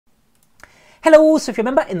Hello, so if you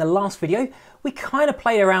remember in the last video, we kind of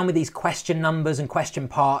played around with these question numbers and question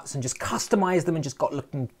parts and just customized them and just got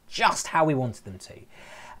looking just how we wanted them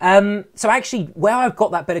to. So actually, where I've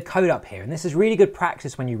got that bit of code up here, and this is really good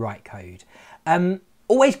practice when you write code,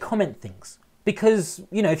 always comment things. Because,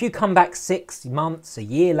 you know, if you come back 6 months, a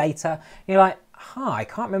year later, you're like, I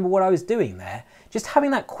can't remember what I was doing there. Just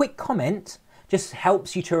having that quick comment just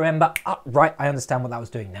helps you to remember, right, I understand what that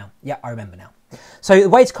was doing now. Yeah, I remember now. So the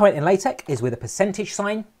way to comment in LaTeX is with a percentage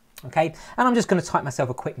sign, okay? And I'm just going to type myself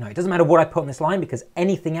a quick note. It doesn't matter what I put on this line because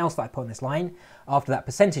anything else that I put on this line after that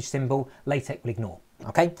percentage symbol, LaTeX will ignore,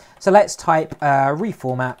 okay? So let's type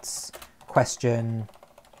reformats, question,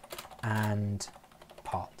 and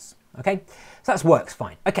parts, okay? So that works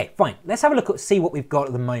fine. Okay, fine. Let's have a look at see what we've got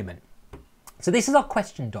at the moment. So this is our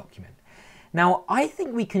question document. Now, I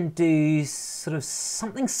think we can do sort of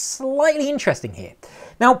something slightly interesting here.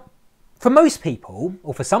 Now, for most people,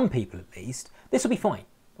 or for some people at least, this will be fine,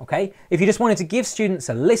 okay? If you just wanted to give students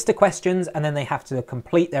a list of questions and then they have to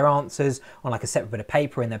complete their answers on like a separate bit of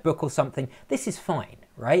paper in their book or something, this is fine,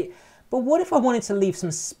 right? But what if I wanted to leave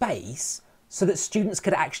some space so that students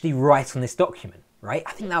could actually write on this document, right?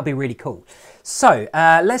 I think that would be really cool. So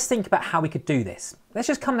let's think about how we could do this. Let's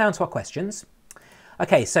just come down to our questions.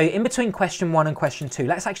 Okay, so in between question 1 and question 2,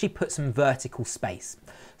 let's actually put some vertical space.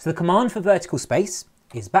 So the command for vertical space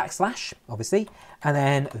is backslash, obviously, and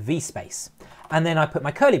then V space. And then I put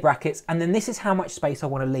my curly brackets, and then this is how much space I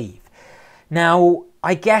want to leave. Now,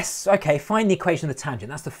 I guess, okay, find the equation of the tangent.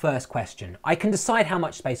 That's the first question. I can decide how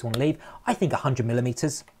much space I want to leave. I think 100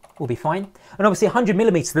 millimeters will be fine. And obviously 100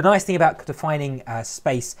 millimeters, the nice thing about defining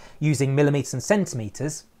space using millimeters and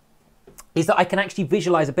centimeters is that I can actually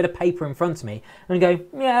visualize a bit of paper in front of me and go,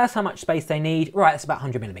 yeah, that's how much space they need. Right, that's about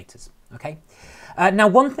 100 millimeters, okay? Now,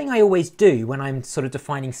 one thing I always do when I'm sort of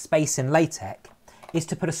defining space in LaTeX is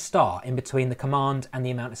to put a star in between the command and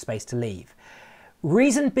the amount of space to leave.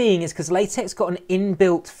 Reason being is because LaTeX got an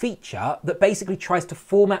inbuilt feature that basically tries to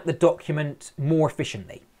format the document more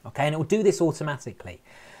efficiently, okay? And it will do this automatically.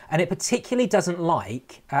 And it particularly doesn't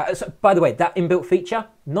like, so by the way, that inbuilt feature,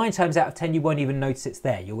 9 times out of 10, you won't even notice it's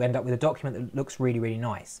there. You'll end up with a document that looks really, really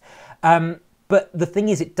nice. But the thing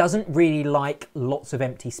is, it doesn't really like lots of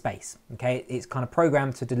empty space, okay? It's kind of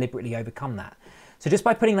programmed to deliberately overcome that. So just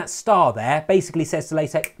by putting that star there, basically says to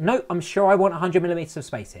LaTeX, no, I'm sure I want 100 millimeters of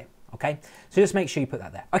space here, okay? So just make sure you put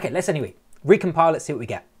that there. Okay, let's anyway recompile, let's see what we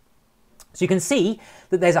get. So you can see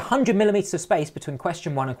that there's 100 millimeters of space between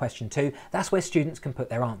question 1 and question 2. That's where students can put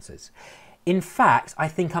their answers. In fact, I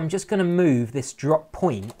think I'm just going to move this drop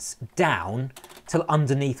points down till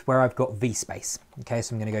underneath where I've got V space. Okay,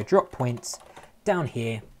 so I'm going to go drop points down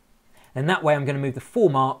here, and that way I'm going to move the 4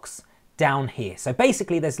 marks down here. So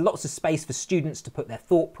basically there's lots of space for students to put their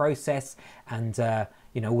thought process and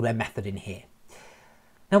you know, all their method in here.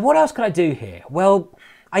 Now what else could I do here? Well,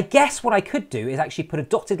 I guess what I could do is actually put a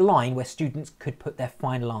dotted line where students could put their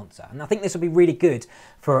final answer. And I think this would be really good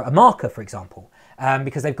for a marker, for example,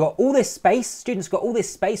 because they've got all this space, students got all this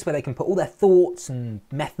space where they can put all their thoughts and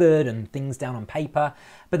method and things down on paper,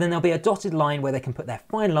 but then there'll be a dotted line where they can put their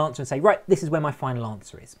final answer and say, right, this is where my final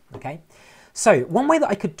answer is, okay? So one way that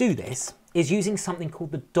I could do this is using something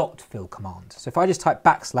called the dot fill command. So if I just type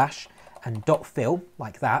backslash and dot fill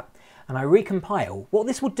like that, and I recompile, what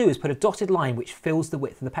this will do is put a dotted line which fills the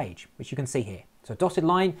width of the page, which you can see here. So a dotted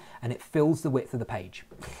line and it fills the width of the page.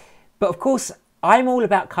 But of course, I'm all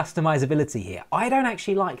about customizability here. I don't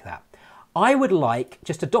actually like that. I would like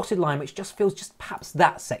just a dotted line which just fills just perhaps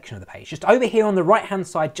that section of the page. Just over here on the right hand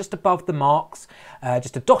side, just above the marks,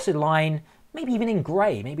 just a dotted line, maybe even in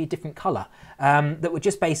grey, maybe a different colour, that would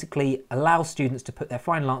just basically allow students to put their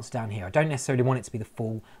final answer down here. I don't necessarily want it to be the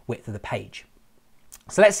full width of the page.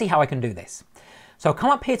 So let's see how I can do this. So I'll come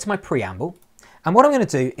up here to my preamble, and what I'm going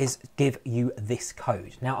to do is give you this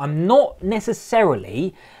code. Now, I'm not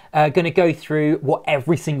necessarily going to go through what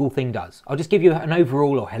every single thing does. I'll just give you an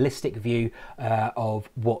overall or holistic view of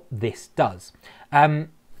what this does.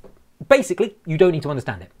 Basically, you don't need to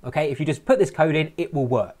understand it, okay? If you just put this code in, it will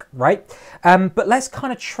work, right? But let's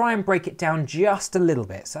kind of try and break it down just a little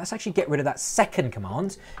bit. So let's actually get rid of that second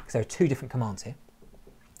command, because there are 2 different commands here.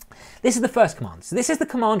 This is the first command. So this is the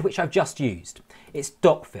command which I've just used. It's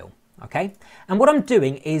dot fill, okay? And what I'm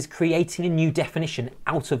doing is creating a new definition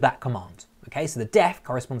out of that command, okay? So the def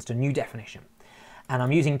corresponds to a new definition, and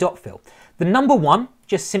I'm using dot fill. The number 1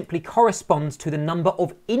 just simply corresponds to the number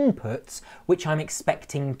of inputs which I'm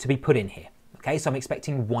expecting to be put in here, okay? So I'm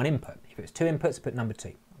expecting 1 input. If it was 2 inputs, I put number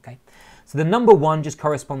 2, okay? So the number 1 just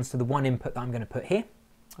corresponds to the 1 input that I'm going to put here,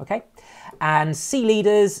 okay? And C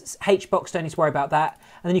leaders, H box, don't need to worry about that.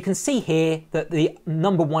 And then you can see here that the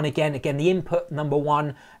number 1 again, the input number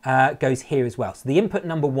 1 goes here as well. So the input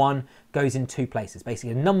number 1 goes in 2 places.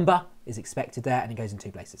 Basically a number is expected there and it goes in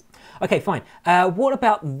 2 places. Okay, fine. What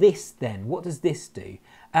about this then? What does this do?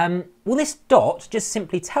 Well, this dot just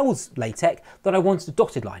simply tells LaTeX that I wanted a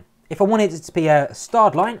dotted line. If I wanted it to be a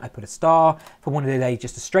starred line, I'd put a star. If I wanted it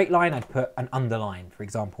just a straight line, I'd put an underline, for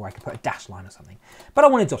example, or I could put a dash line or something. But I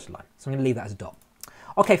want a dotted line, so I'm going to leave that as a dot.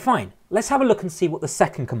 Okay, fine. Let's have a look and see what the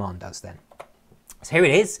second command does then. So here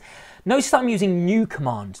it is. Notice that I'm using new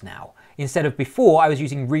command now. Instead of before, I was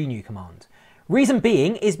using renew command. Reason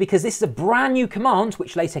being is because this is a brand new command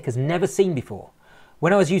which LaTeX has never seen before.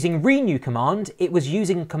 When I was using renew command, it was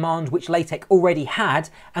using a command which LaTeX already had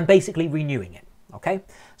and basically renewing it. Okay,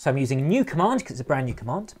 so I'm using a new command because it's a brand new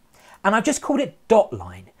command, and I've just called it dot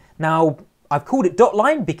line. Now, I've called it dot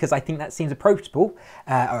line because I think that seems approachable,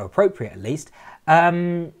 or appropriate at least.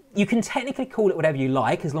 You can technically call it whatever you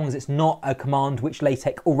like as long as it's not a command which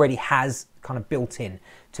LaTeX already has kind of built in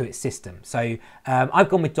to its system. So I've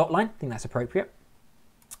gone with dot line, I think that's appropriate.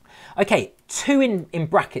 Okay, 2 in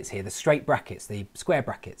brackets here, the straight brackets, the square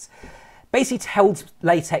brackets, basically tells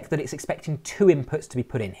LaTeX that it's expecting 2 inputs to be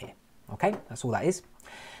put in here. Okay, that's all that is.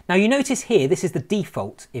 Now you notice here, this is the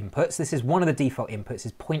default inputs. This is one of the default inputs,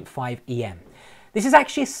 is 0.5 EM. This is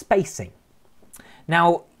actually a spacing.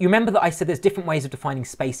 Now, you remember that I said there's different ways of defining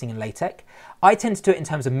spacing in LaTeX. I tend to do it in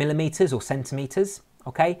terms of millimeters or centimeters,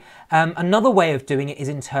 okay? Another way of doing it is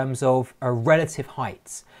in terms of relative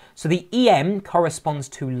heights. So the EM corresponds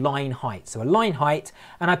to line height. So a line height,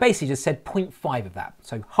 and I basically just said 0.5 of that,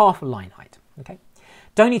 so half a line height, okay?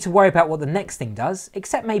 Don't need to worry about what the next thing does,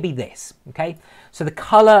 except maybe this, okay? So the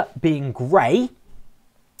color being gray,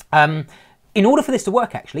 in order for this to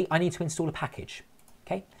work actually, I need to install a package,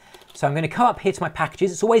 okay? So I'm going to come up here to my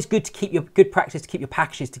packages. It's always good to keep good practice to keep your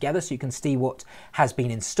packages together so you can see what has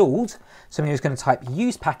been installed. So I'm just going to type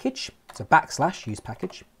use package, so / use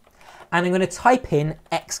package, and I'm going to type in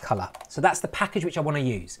Xcolor. So that's the package which I want to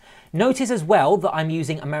use. Notice as well that I'm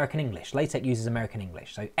using American English. LaTeX uses American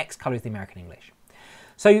English, so Xcolor is the American English.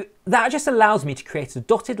 So that just allows me to create a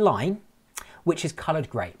dotted line which is coloured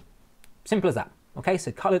grey. Simple as that. Okay,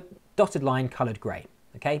 so dotted line coloured grey.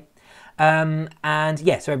 Okay, and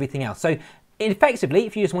yeah, so everything else. So effectively,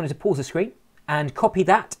 if you just wanted to pause the screen and copy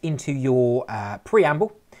that into your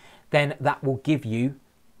preamble, then that will give you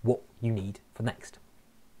what you need for next.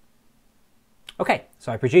 Okay,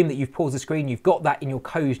 so I presume that you've paused the screen, you've got that in your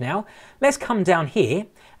code now. Let's come down here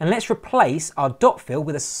and let's replace our dot fill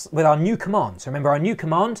with our new command. So remember, our new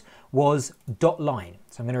command was dot line.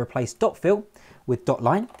 So I'm going to replace dot fill with dot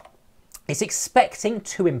line. It's expecting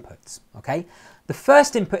 2 inputs, okay? The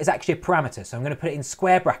first input is actually a parameter, so I'm going to put it in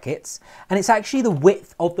square brackets, and it's actually the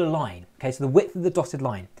width of the line, okay? So the width of the dotted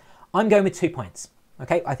line. I'm going with 2 points,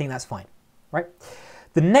 okay? I think that's fine, right?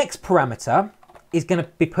 The next parameter is going to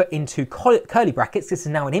be put into curly brackets. This is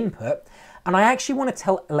now an input, and I actually want to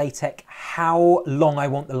tell LaTeX how long I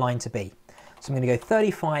want the line to be. So I'm going to go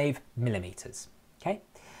 35 millimeters, okay?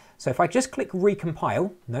 So if I just click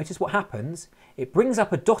recompile, notice what happens. It brings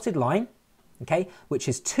up a dotted line, okay, which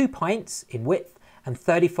is 2 pints in width and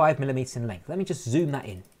 35 millimeters in length. Let me just zoom that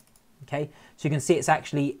in, okay? So you can see it's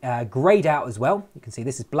actually grayed out as well. You can see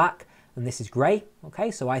this is black and this is grey,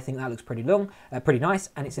 okay? So I think that looks pretty long, pretty nice,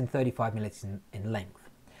 and it's in 35 millimeters in length.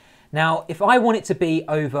 Now, if I want it to be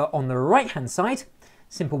over on the right-hand side,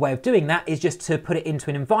 simple way of doing that is just to put it into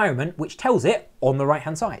an environment which tells it on the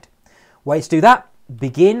right-hand side. Way to do that,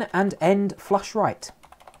 begin and end flush right.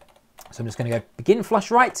 So I'm just going to go begin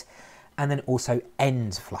flush right and then also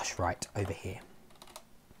end flush right over here.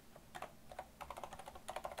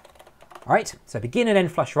 All right, so begin and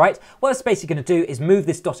end flush right. What it's basically going to do is move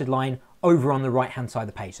this dotted line over on the right-hand side of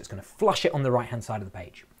the page. So it's going to flush it on the right-hand side of the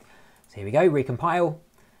page. So here we go, recompile.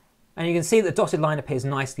 And you can see that the dotted line appears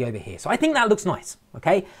nicely over here. So I think that looks nice,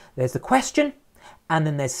 okay? There's the question, and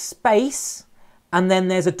then there's space, and then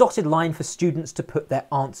there's a dotted line for students to put their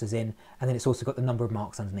answers in, and then it's also got the number of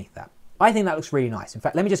marks underneath that. I think that looks really nice. In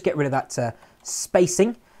fact, let me just get rid of that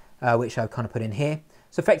spacing, which I've kind of put in here.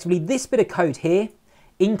 So effectively, this bit of code here,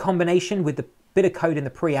 in combination with the bit of code in the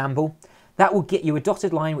preamble, that will get you a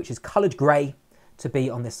dotted line which is coloured grey to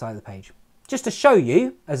be on this side of the page. Just to show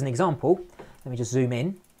you, as an example, let me just zoom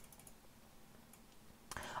in.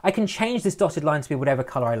 I can change this dotted line to be whatever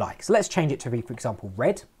colour I like. So let's change it to be, for example,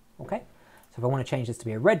 red, okay? So if I want to change this to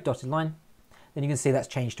be a red dotted line, then you can see that's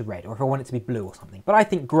changed to red, or if I want it to be blue or something. But I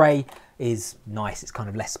think grey is nice, it's kind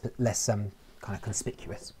of less kind of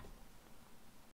conspicuous.